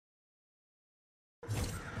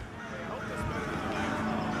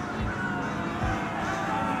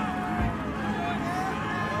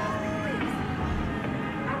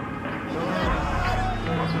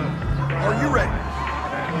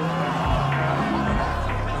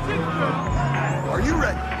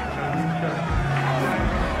ready.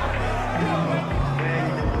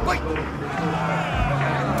 Wait.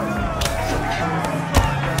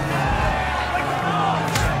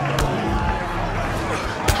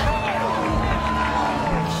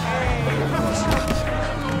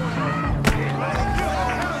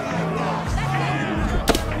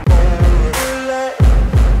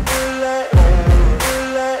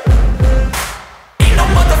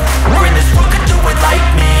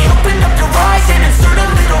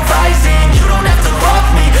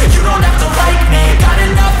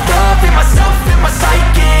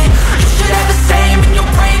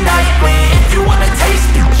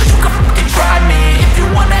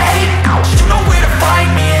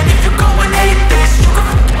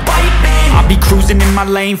 In my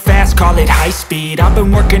lane fast, call it high speed. I've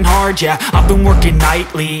been working hard, yeah, I've been working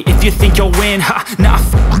nightly. If you think you'll win, ha, nah,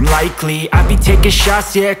 likely. I be taking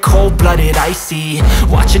shots, yeah, cold-blooded, icy.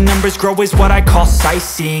 Watching numbers grow is what I call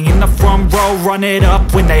sightseeing. In the front row, run it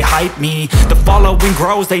up when they hype me. The following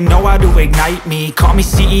grows, they know how to ignite me. Call me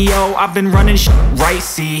CEO, I've been running shit right,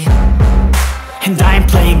 see. And I ain't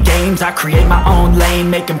playing games, I create my own lane,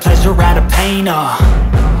 making pleasure out of pain,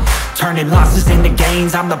 turning losses into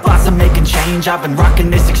gains. I'm the boss, I'm making change. I've been rocking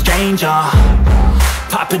this exchange,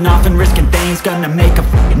 popping off and risking things. Gonna make a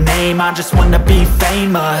f***ing name. I just wanna be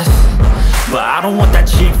famous, but I don't want that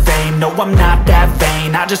cheap fame. No, I'm not that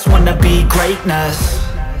vain. I just wanna be greatness.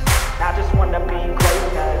 I just wanna be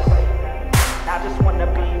greatness. I just wanna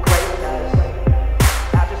be greatness.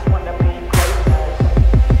 I just wanna be greatness.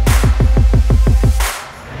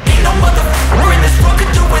 Ain't no motherfucker in this world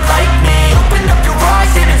could do it like me. Open up your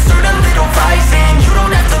eyes and insert a little rising. You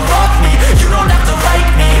don't have to love me, you don't have to like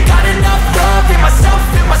me. Got enough love in myself,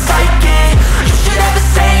 in my psyche. You should have the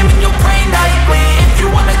same in your brain nightly. If you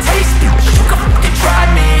wanna taste me, you can fucking try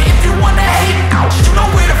me. If you wanna hate me, you know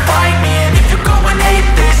where to find me. And if you're going hate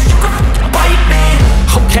this, you can fucking bite me.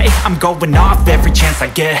 Okay, I'm going off every chance I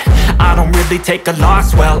get. I don't really take a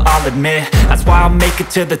loss, well, I'll admit. That's why I'll make it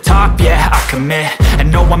to the top, yeah, I commit.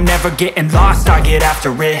 And no, I'm never getting lost, I get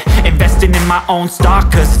after it. Investing in my own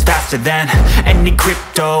stock, cause it's faster than any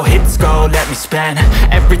crypto hits go, let me spend.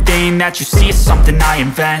 Everything that you see is something I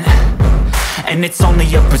invent, and it's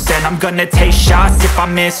only a percent. I'm gonna take shots, if I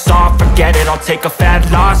miss all, forget it. I'll take a fat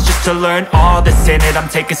loss just to learn all that's in it. I'm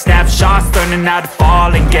taking snapshots, learning how to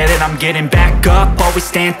fall and get it. I'm getting back up, always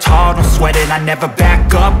stand tall, don't sweat it. I never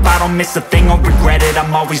back up, I don't miss a thing or regret it.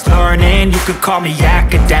 I'm always learning, you could call me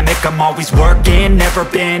academic. I'm always working, never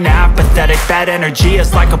been apathetic. Bad energy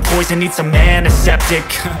is like a poison, needs some antiseptic.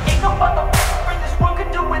 Ain't no motherfucker in this world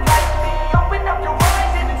could do it like me. Open up your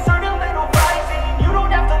eyes and insert a little rising. You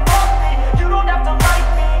don't have to love me, you don't have to like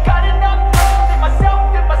me. Got enough love in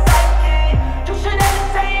myself, in my psyche. You should have the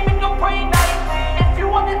same in your brain nightly. If you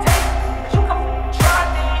wanna taste me, you can try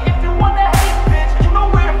me. If you wanna hate bitch, you know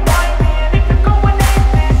where to find me. And if you're going hate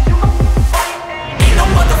this, you can fight me. Ain't no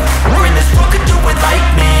motherfucker in this world could do it like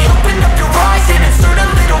me. Open up your eyes and insert a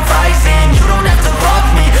little rising. You don't have to love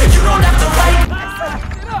me, you don't have to like me.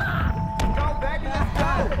 Go back and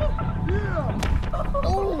let's go. Yeah.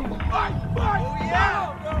 Oh, fight. Oh,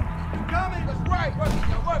 yeah. You coming? That's right.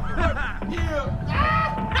 Work it. Yeah.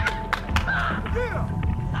 Yeah.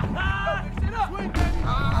 Mix it up. Swing, baby.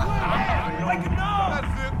 Wake it up.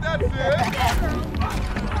 That's it.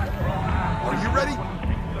 Are you ready?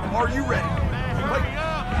 Are you ready? Wake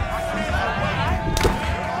up.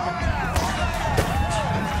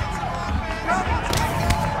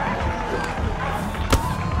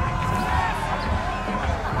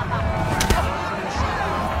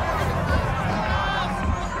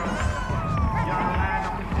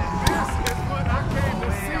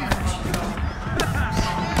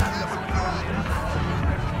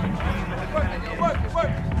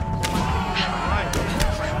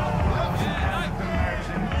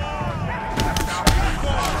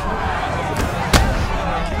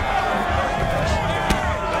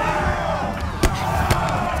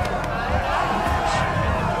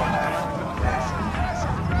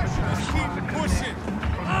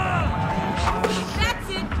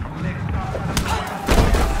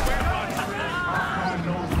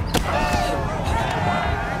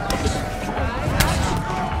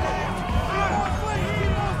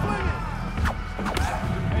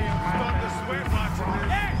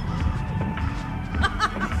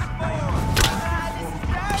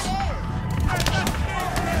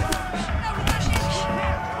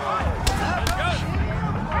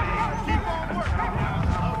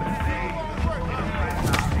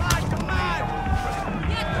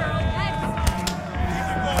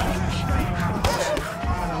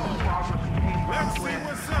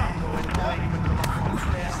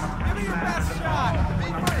 Give me your best shot.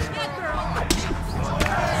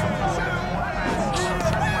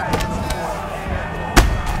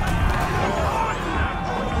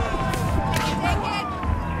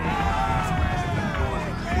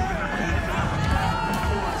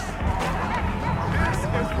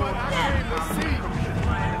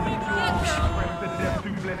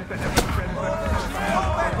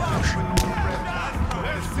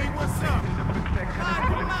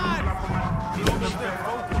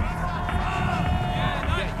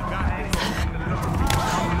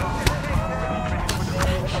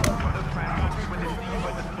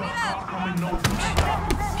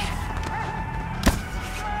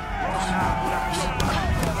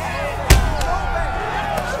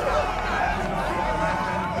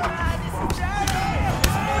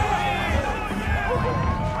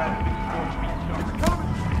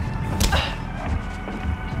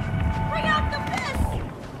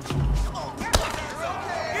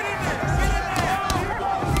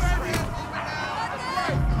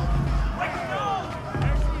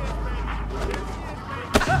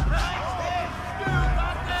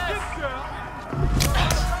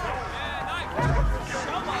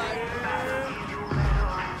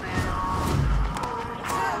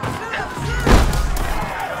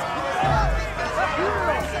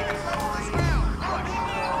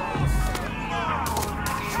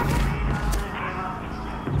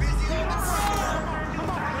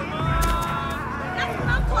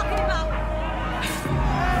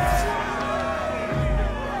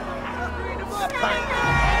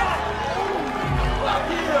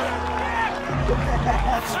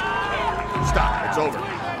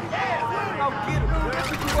 get him. That's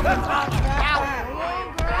what you want to talk about.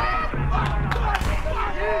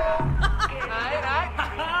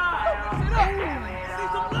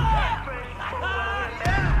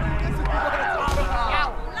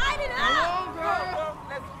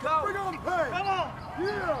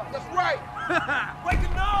 That's right. Break the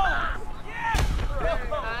nose. Yeah. Let's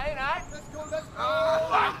go.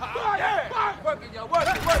 Yeah. Working, y'all. Work.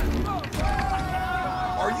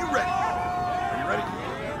 Are you ready? Are you ready?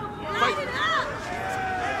 Fight.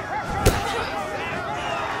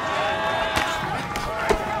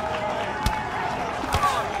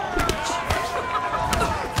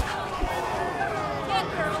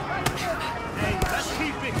 Hey, let's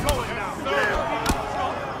keep it going now.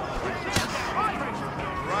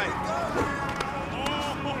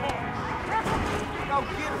 Go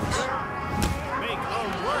get him, sir. Make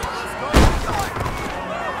home work. Let's go.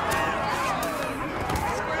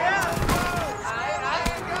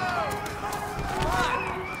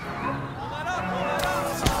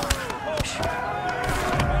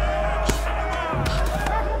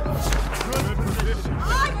 Good position.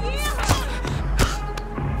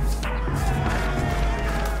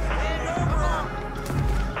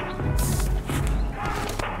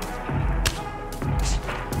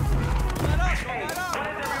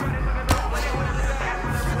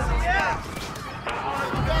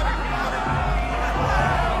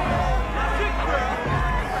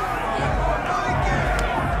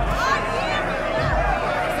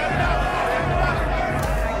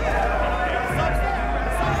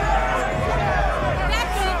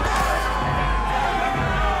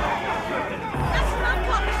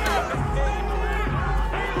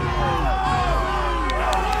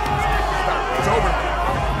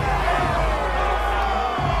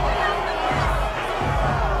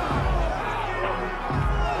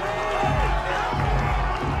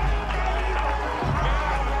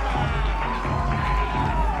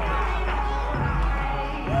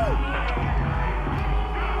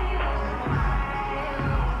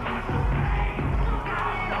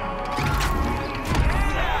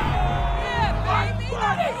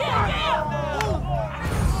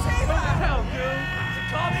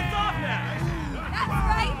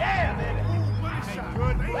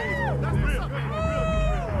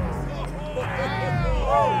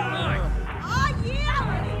 Whoa.